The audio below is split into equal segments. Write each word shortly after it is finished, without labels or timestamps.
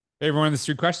Hey everyone, this is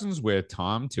Three Questions with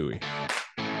Tom Toohey.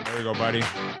 There we go, buddy.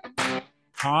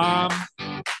 Tom.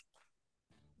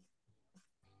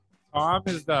 Tom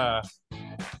is the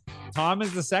Tom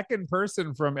is the second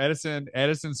person from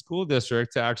Edison School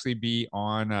District to actually be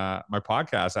on my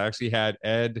podcast. I actually had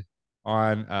Ed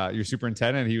on your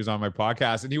superintendent. He was on my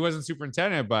podcast, and he wasn't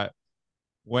superintendent, but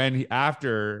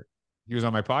after he was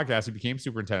on my podcast, he became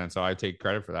superintendent. So I take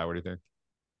credit for that. What do you think?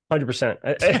 100%.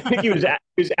 I think he was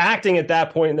acting at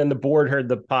that point, and then the board heard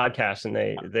the podcast, and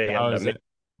they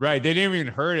right. They didn't even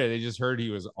heard it. They just heard he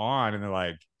was on, and they're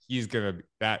like, he's gonna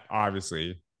that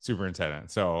obviously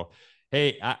superintendent. So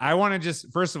hey, I want to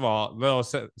just first of all,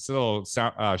 little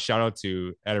shout out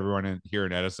to everyone here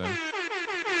in Edison.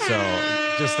 So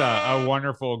just a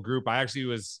wonderful group. I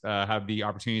actually have the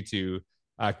opportunity to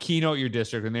keynote your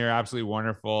district, and they're absolutely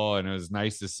wonderful, and it was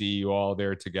nice to see you all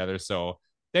there together. So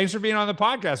thanks for being on the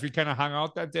podcast. We kind of hung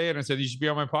out that day, and I said you should be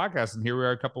on my podcast, and here we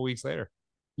are a couple weeks later.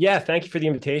 Yeah, thank you for the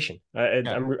invitation.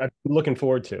 I'm looking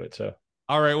forward to it. So,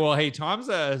 all right. Well, hey, Tom's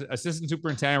a assistant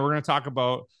superintendent. We're going to talk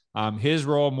about his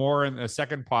role more in the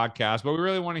second podcast, but we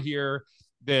really want to hear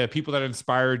the people that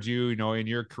inspired you, in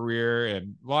your career,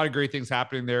 and a lot of great things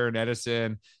happening there in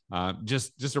Edison.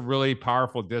 Just a really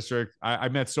powerful district. I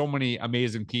met so many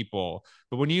amazing people,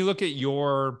 but when you look at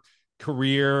your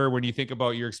career, when you think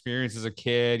about your experience as a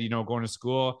kid, going to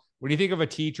school, when you think of a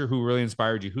teacher who really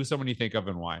inspired you, who's someone you think of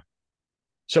and why?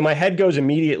 So my head goes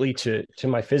immediately to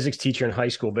my physics teacher in high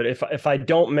school. But if I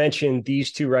don't mention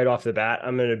these two right off the bat,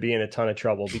 I'm going to be in a ton of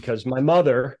trouble, because my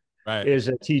mother is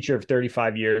a teacher of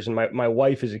 35 years, and my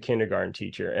wife is a kindergarten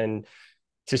teacher. And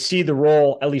to see the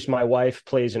role, at least my wife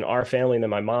plays in our family, and then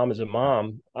my mom is a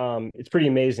mom, it's pretty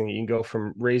amazing that you can go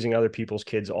from raising other people's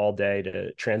kids all day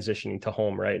to transitioning to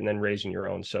home, right? And then raising your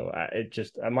own. So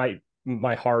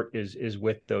my heart is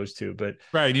with those two. But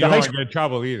right, you don't want to get in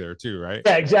trouble either, too, right?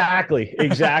 Yeah, exactly.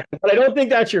 But I don't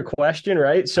think that's your question,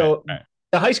 right? So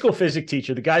the high school physics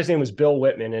teacher, the guy's name was Bill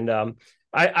Whitman, and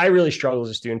I really struggled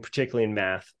as a student, particularly in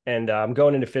math. And I'm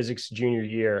going into physics junior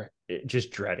year,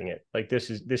 just dreading it. Like, this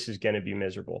is going to be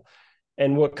miserable.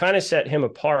 And what kind of set him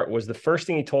apart was the first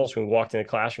thing he told us when we walked in the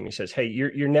classroom. He says, "Hey,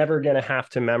 you're never going to have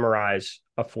to memorize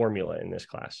a formula in this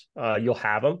class. You'll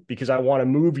have them, because I want to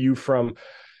move you from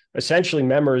essentially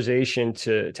memorization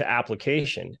to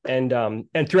application." And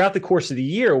throughout the course of the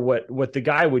year, what the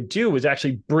guy would do was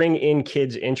actually bring in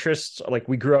kids' interests. Like,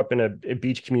 we grew up in a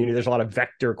beach community. There's a lot of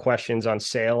vector questions on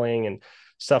sailing and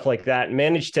stuff like that, and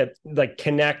managed to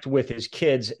connect with his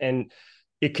kids. And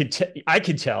I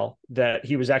could tell that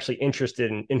he was actually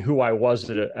interested in who I was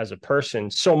as a person,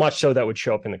 so much so that would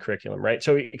show up in the curriculum, right?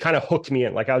 So it kind of hooked me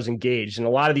in, like I was engaged. And a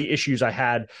lot of the issues I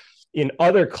had in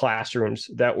other classrooms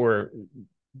that were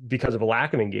because of a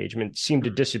lack of engagement seemed to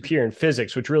disappear in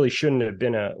physics, which really shouldn't have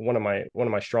been one of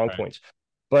my strong points.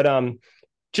 But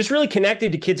just really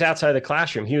connected to kids outside the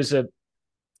classroom. He was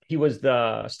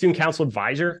the student council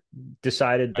advisor,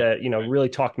 decided that, really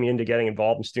talked me into getting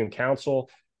involved in student council.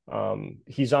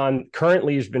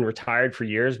 Currently he's been retired for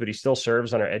years, but he still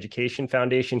serves on our education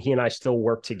foundation. He and I still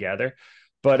work together.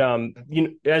 But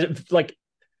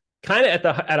kind of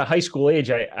at a high school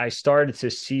age, I started to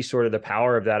see sort of the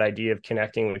power of that idea of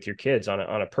connecting with your kids on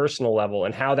a personal level,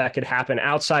 and how that could happen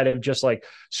outside of just like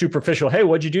superficial, "Hey,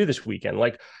 what'd you do this weekend?"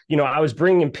 I was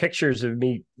bringing in pictures of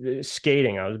me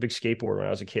skating. I was a big skateboarder when I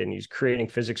was a kid, and he's creating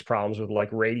physics problems with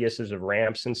radiuses of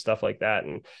ramps and stuff like that.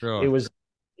 And it was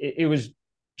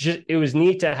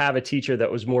neat to have a teacher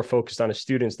that was more focused on his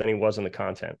students than he was on the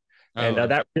content. And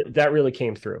that really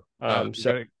came through.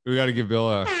 So we got to give Bill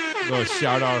a little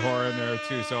shout out horror in there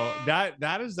too. So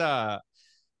that is I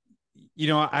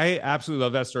absolutely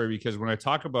love that story, because when I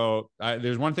talk about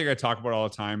there's one thing I talk about all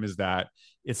the time, is that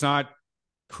it's not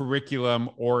curriculum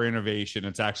or innovation,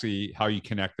 it's actually how you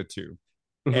connect the two.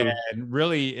 Mm-hmm. And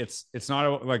really it's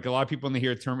not like a lot of people, when they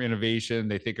hear the term innovation,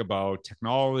 they think about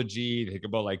technology, they think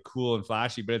about cool and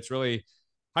flashy, but it's really,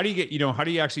 how do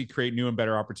you actually create new and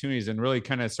better opportunities? And really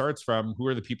kind of starts from who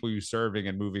are the people you're serving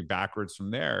and moving backwards from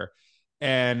there.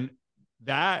 And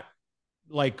that,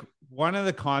 one of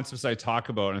the concepts I talk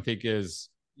about, and I think is,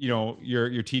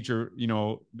 your teacher,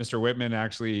 Mr. Whitman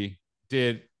actually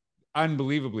did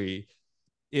unbelievably,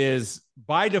 is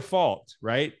by default,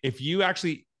 right? If you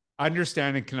actually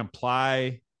understand and can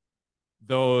apply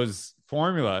those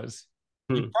formulas,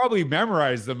 you probably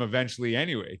memorize them eventually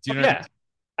anyway. Do you know? Yeah.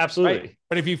 Absolutely. Right?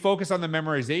 But if you focus on the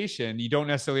memorization, you don't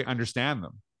necessarily understand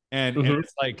them. And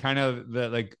it's kind of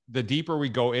the deeper we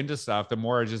go into stuff, the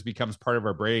more it just becomes part of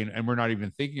our brain, and we're not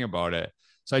even thinking about it.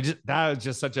 So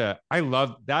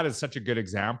that is such a good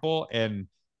example. And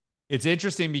it's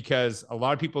interesting because a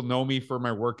lot of people know me for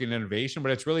my work in innovation,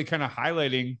 but it's really kind of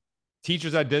highlighting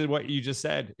teachers that did what you just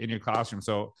said in your classroom.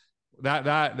 So that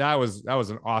was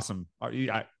an awesome,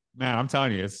 man, I'm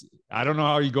telling you, I don't know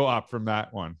how you go up from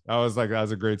that one. That was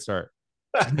a great start.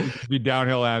 Be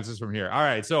downhill answers from here. All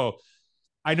right. So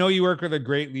I know you work with a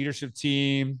great leadership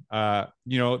team,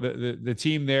 the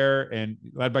team there and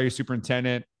led by your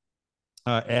superintendent,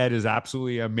 Ed, is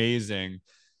absolutely amazing.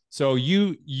 So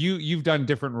you've done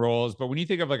different roles, but when you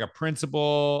think of like a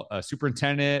principal, a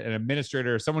superintendent, an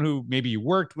administrator, someone who maybe you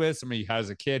worked with, somebody who has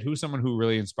a kid, who's someone who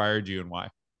really inspired you and why?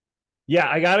 Yeah,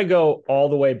 I got to go all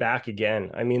the way back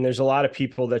again. I mean, there's a lot of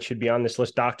people that should be on this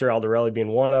list. Dr. Aldarelli being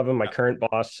one of them, my current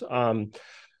boss.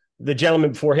 The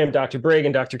gentleman before him, Dr. Brigg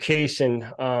and Dr.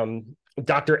 Kaysen,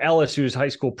 Dr. Ellis, who's a high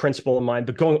school principal of mine,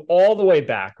 but going all the way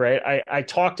back, right? I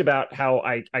talked about how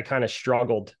I kind of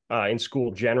struggled in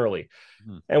school generally.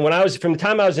 Mm-hmm. And from the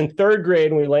time I was in third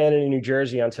grade, when we landed in New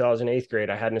Jersey until I was in eighth grade,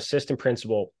 I had an assistant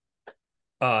principal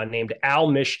named Al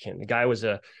Mishkin. The guy was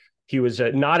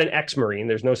not an ex-Marine.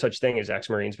 There's no such thing as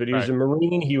ex-Marines, but he was a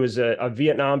Marine. He was a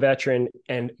Vietnam veteran.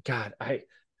 And God,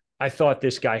 I thought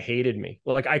this guy hated me.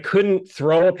 Like I couldn't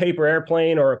throw a paper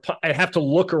airplane I'd have to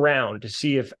look around to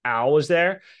see if Al was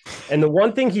there. And the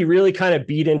one thing he really kind of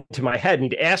beat into my head, and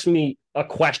he'd ask me a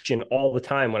question all the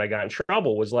time when I got in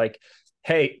trouble, was like,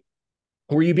 hey,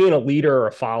 were you being a leader or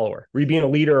a follower? Were you being a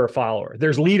leader or a follower?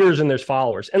 There's leaders and there's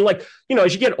followers. And like,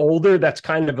 as you get older, that's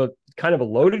kind of a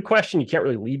loaded question. You can't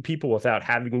really lead people without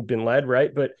having been led,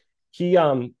 right? But he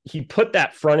put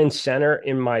that front and center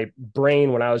in my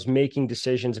brain when I was making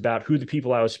decisions about who the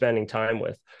people I was spending time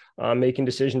with, making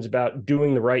decisions about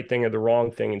doing the right thing or the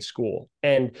wrong thing in school.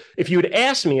 And if you had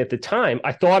asked me at the time,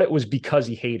 I thought it was because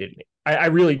he hated me. I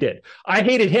really did. I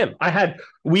hated him.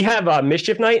 We have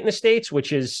mischief night in the States,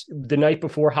 which is the night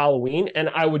before Halloween. And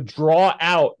I would draw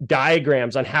out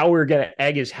diagrams on how we were going to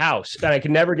egg his house. And I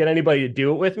could never get anybody to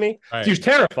do it with me. Right. He was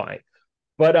terrifying.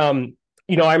 But,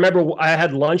 I remember I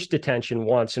had lunch detention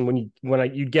once. And when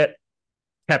you'd get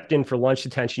kept in for lunch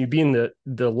detention, you'd be in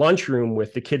the lunchroom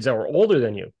with the kids that were older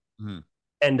than you. Mm-hmm.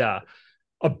 And, a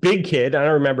big kid, I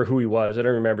don't remember who he was. I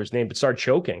don't remember his name, but started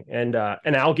choking. And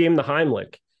Al gave him the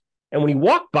Heimlich. And when he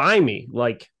walked by me,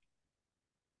 like,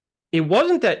 it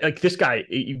wasn't that like this guy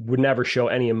would never show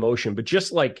any emotion, but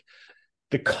just like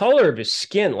the color of his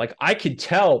skin, like I could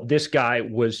tell this guy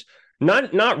was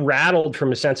not rattled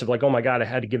from a sense of like, oh my God, I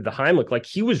had to give the Heimlich. Like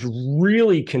he was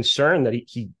really concerned that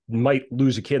he might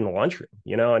lose a kid in the lunchroom,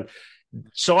 and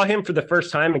saw him for the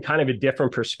first time in kind of a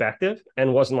different perspective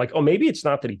and wasn't like, oh, maybe it's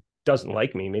not that he doesn't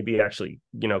like me. Maybe he actually,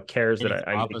 cares that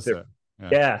I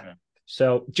yeah.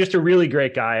 So just a really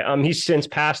great guy. He's since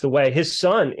passed away. His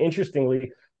son,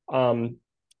 interestingly, I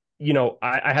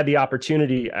had the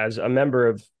opportunity as a member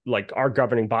of like our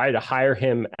governing body to hire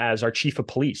him as our chief of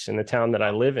police in the town that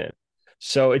I live in.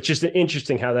 So it's just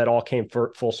interesting how that all came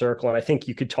full circle. And I think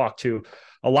you could talk to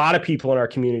a lot of people in our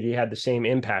community had the same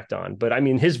impact on. But I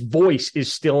mean, his voice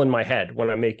is still in my head when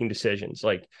I'm making decisions.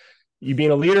 Like, you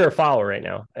being a leader or follower right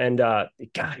now? And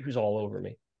God, he was all over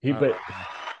me.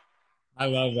 I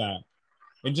love that.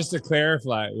 And just to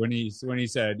clarify, when he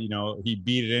said, he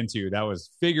beat it into you, that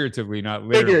was figuratively, not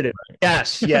literally. Figurative. Right?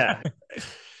 Yes. Yeah.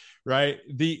 Right.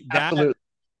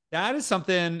 That is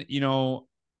something,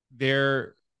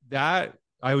 that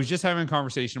I was just having a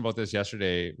conversation about this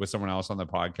yesterday with someone else on the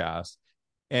podcast.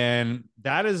 And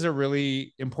that is a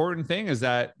really important thing, is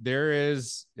that there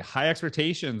is high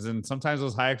expectations. And sometimes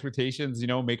those high expectations,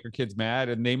 make your kids mad,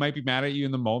 and they might be mad at you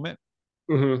in the moment.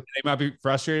 Mm-hmm. They might be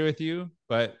frustrated with you,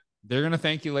 but they're going to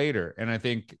thank you later. And I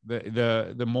think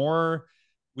the more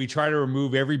we try to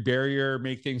remove every barrier,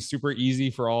 make things super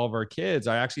easy for all of our kids,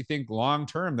 I actually think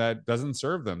long-term that doesn't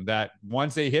serve them. That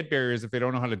once they hit barriers, if they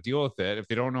don't know how to deal with it, if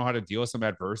they don't know how to deal with some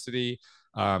adversity,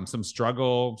 some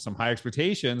struggle, some high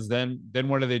expectations, then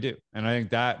what do they do? And I think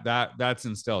that's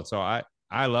instilled. So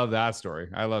I love that story.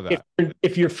 I love that.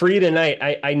 If you're free tonight,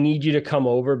 I need you to come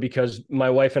over, because my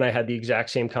wife and I had the exact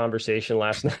same conversation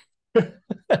last night.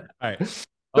 All right.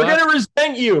 They're going to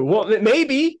resent you. Well,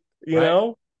 maybe,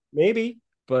 maybe,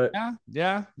 but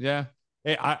yeah.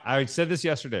 Hey, I said this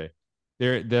yesterday.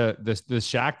 The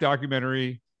Shaq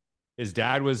documentary, his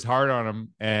dad was hard on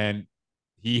him and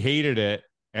he hated it.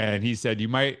 And he said, you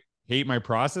might hate my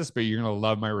process, but you're going to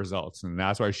love my results. And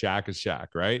that's why Shaq is Shaq.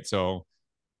 Right. So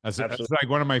that's like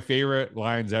one of my favorite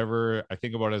lines ever. I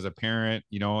think about it as a parent,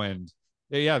 and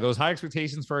those high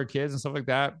expectations for our kids and stuff like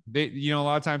that. They, a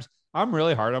lot of times I'm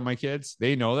really hard on my kids.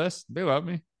 They know this. They love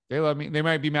me. They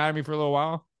might be mad at me for a little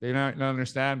while. They don't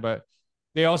understand, but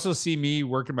they also see me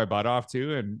working my butt off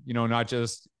too. And, not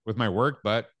just with my work,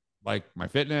 but like my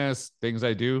fitness, things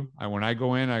I do. When I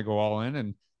go in, I go all in.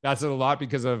 And that's a lot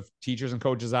because of teachers and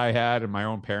coaches I had and my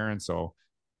own parents. So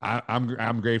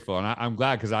I'm grateful. And I'm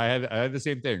glad because I had the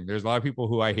same thing. There's a lot of people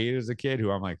who I hated as a kid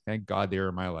who I'm like, thank God they were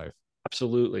in my life.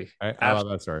 Absolutely. I love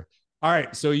that story. All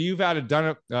right. So you've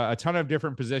done a ton of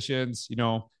different positions,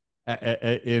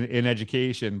 in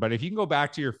education. But if you can go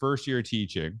back to your first year of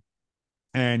teaching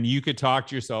and you could talk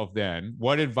to yourself then,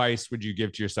 what advice would you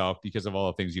give to yourself because of all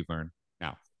the things you've learned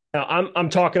now? Now I'm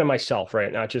talking to myself,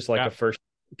 right? Not just like a first,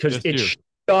 because it's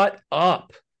shut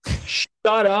up.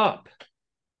 Shut up.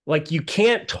 Like you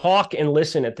can't talk and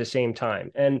listen at the same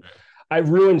time. And I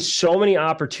ruined so many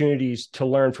opportunities to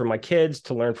learn from my kids,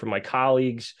 to learn from my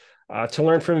colleagues, to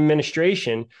learn from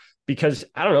administration, because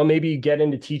I don't know, maybe you get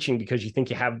into teaching because you think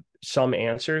you have some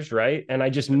answers, right? And I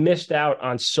just missed out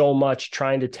on so much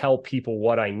trying to tell people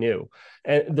what I knew.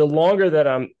 And the longer that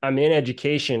I'm in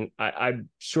education, I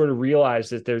sort of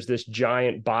realized that there's this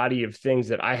giant body of things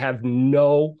that I have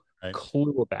no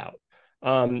clue about.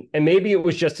 And maybe it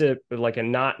was just a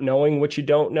not knowing what you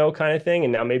don't know kind of thing.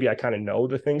 And now maybe I kind of know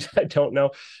the things I don't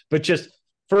know, but just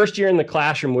first year in the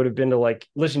classroom would have been to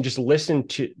listen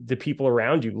to the people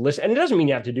around you. Listen. And it doesn't mean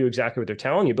you have to do exactly what they're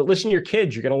telling you, but listen to your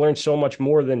kids. You're going to learn so much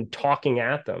more than talking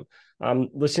at them.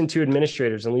 Listen to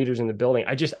administrators and leaders in the building.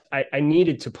 I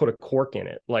needed to put a cork in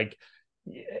it.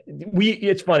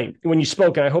 It's funny when you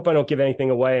spoke, and I hope I don't give anything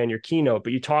away on your keynote,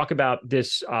 but you talk about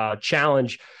this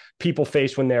challenge people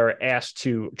face when they're asked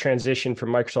to transition from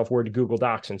Microsoft Word to Google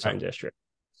Docs in some district.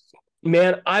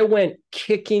 Man, I went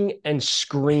kicking and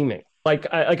screaming.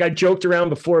 I joked around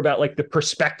before about the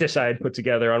prospectus I had put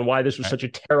together on why this was such a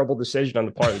terrible decision on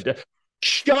the part of the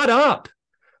shut up.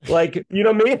 You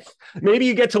know what I mean? Maybe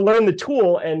you get to learn the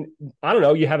tool and I don't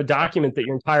know, you have a document that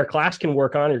your entire class can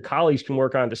work on, your colleagues can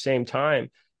work on at the same time.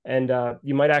 And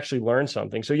you might actually learn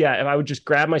something. So yeah, if I would just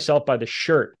grab myself by the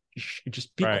shirt,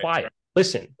 just be quiet,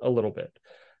 listen a little bit.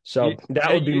 So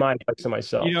that would be my advice to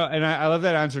myself. And I love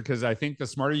that answer because I think the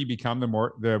smarter you become, the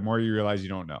more you realize you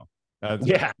don't know.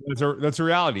 That's a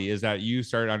reality, is that you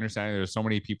start understanding there's so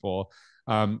many people.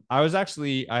 I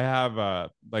have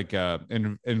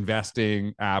an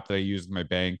investing app that I use in my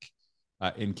bank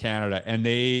in Canada, and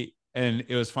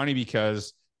it was funny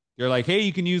because they're like, hey,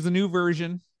 you can use the new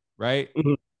version, right?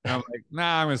 Mm-hmm. And I'm like,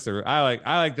 nah,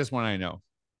 I like this one I know.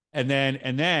 And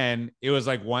then it was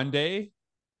like one day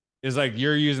is like,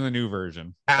 you're using the new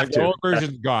version. The old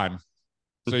version's gone.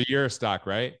 So you're stuck,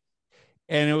 right?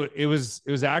 And it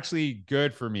was actually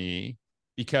good for me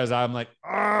because I'm like, oh,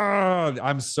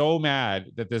 I'm so mad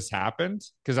that this happened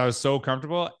because I was so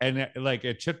comfortable. And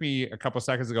it took me a couple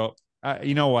seconds to go,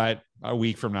 you know what? A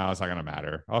week from now, it's not going to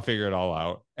matter. I'll figure it all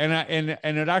out. And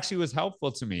it actually was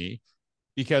helpful to me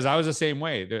because I was the same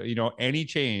way. Any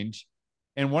change.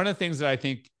 And one of the things that I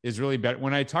think is really better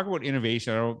when I talk about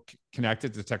innovation, I don't connect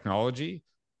it to technology,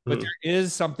 but there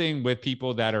is something with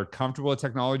people that are comfortable with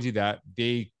technology that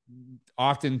they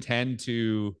often tend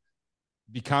to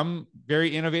become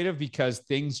very innovative because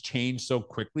things change so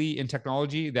quickly in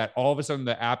technology that all of a sudden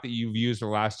the app that you've used for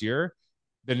the last year,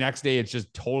 the next day it's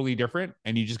just totally different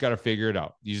and you just got to figure it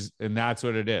out. And that's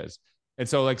what it is. And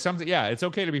so it's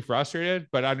okay to be frustrated,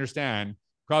 but understand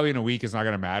probably in a week it's not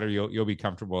going to matter. You'll be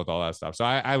comfortable with all that stuff. So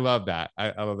I love that.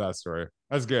 I love that story.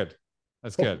 That's good.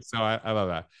 So I love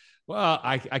that. Well,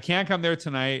 I can't come there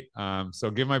tonight. So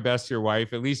give my best to your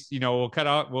wife. At least,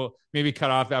 we'll maybe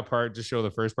cut off that part, just show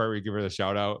the first part where you give her the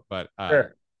shout out. But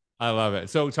sure. I love it.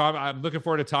 So Tom, I'm looking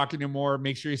forward to talking to you more.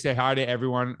 Make sure you say hi to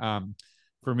everyone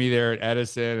for me there at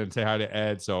Edison and say hi to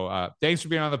Ed. So thanks for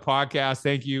being on the podcast.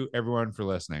 Thank you everyone for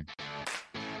listening.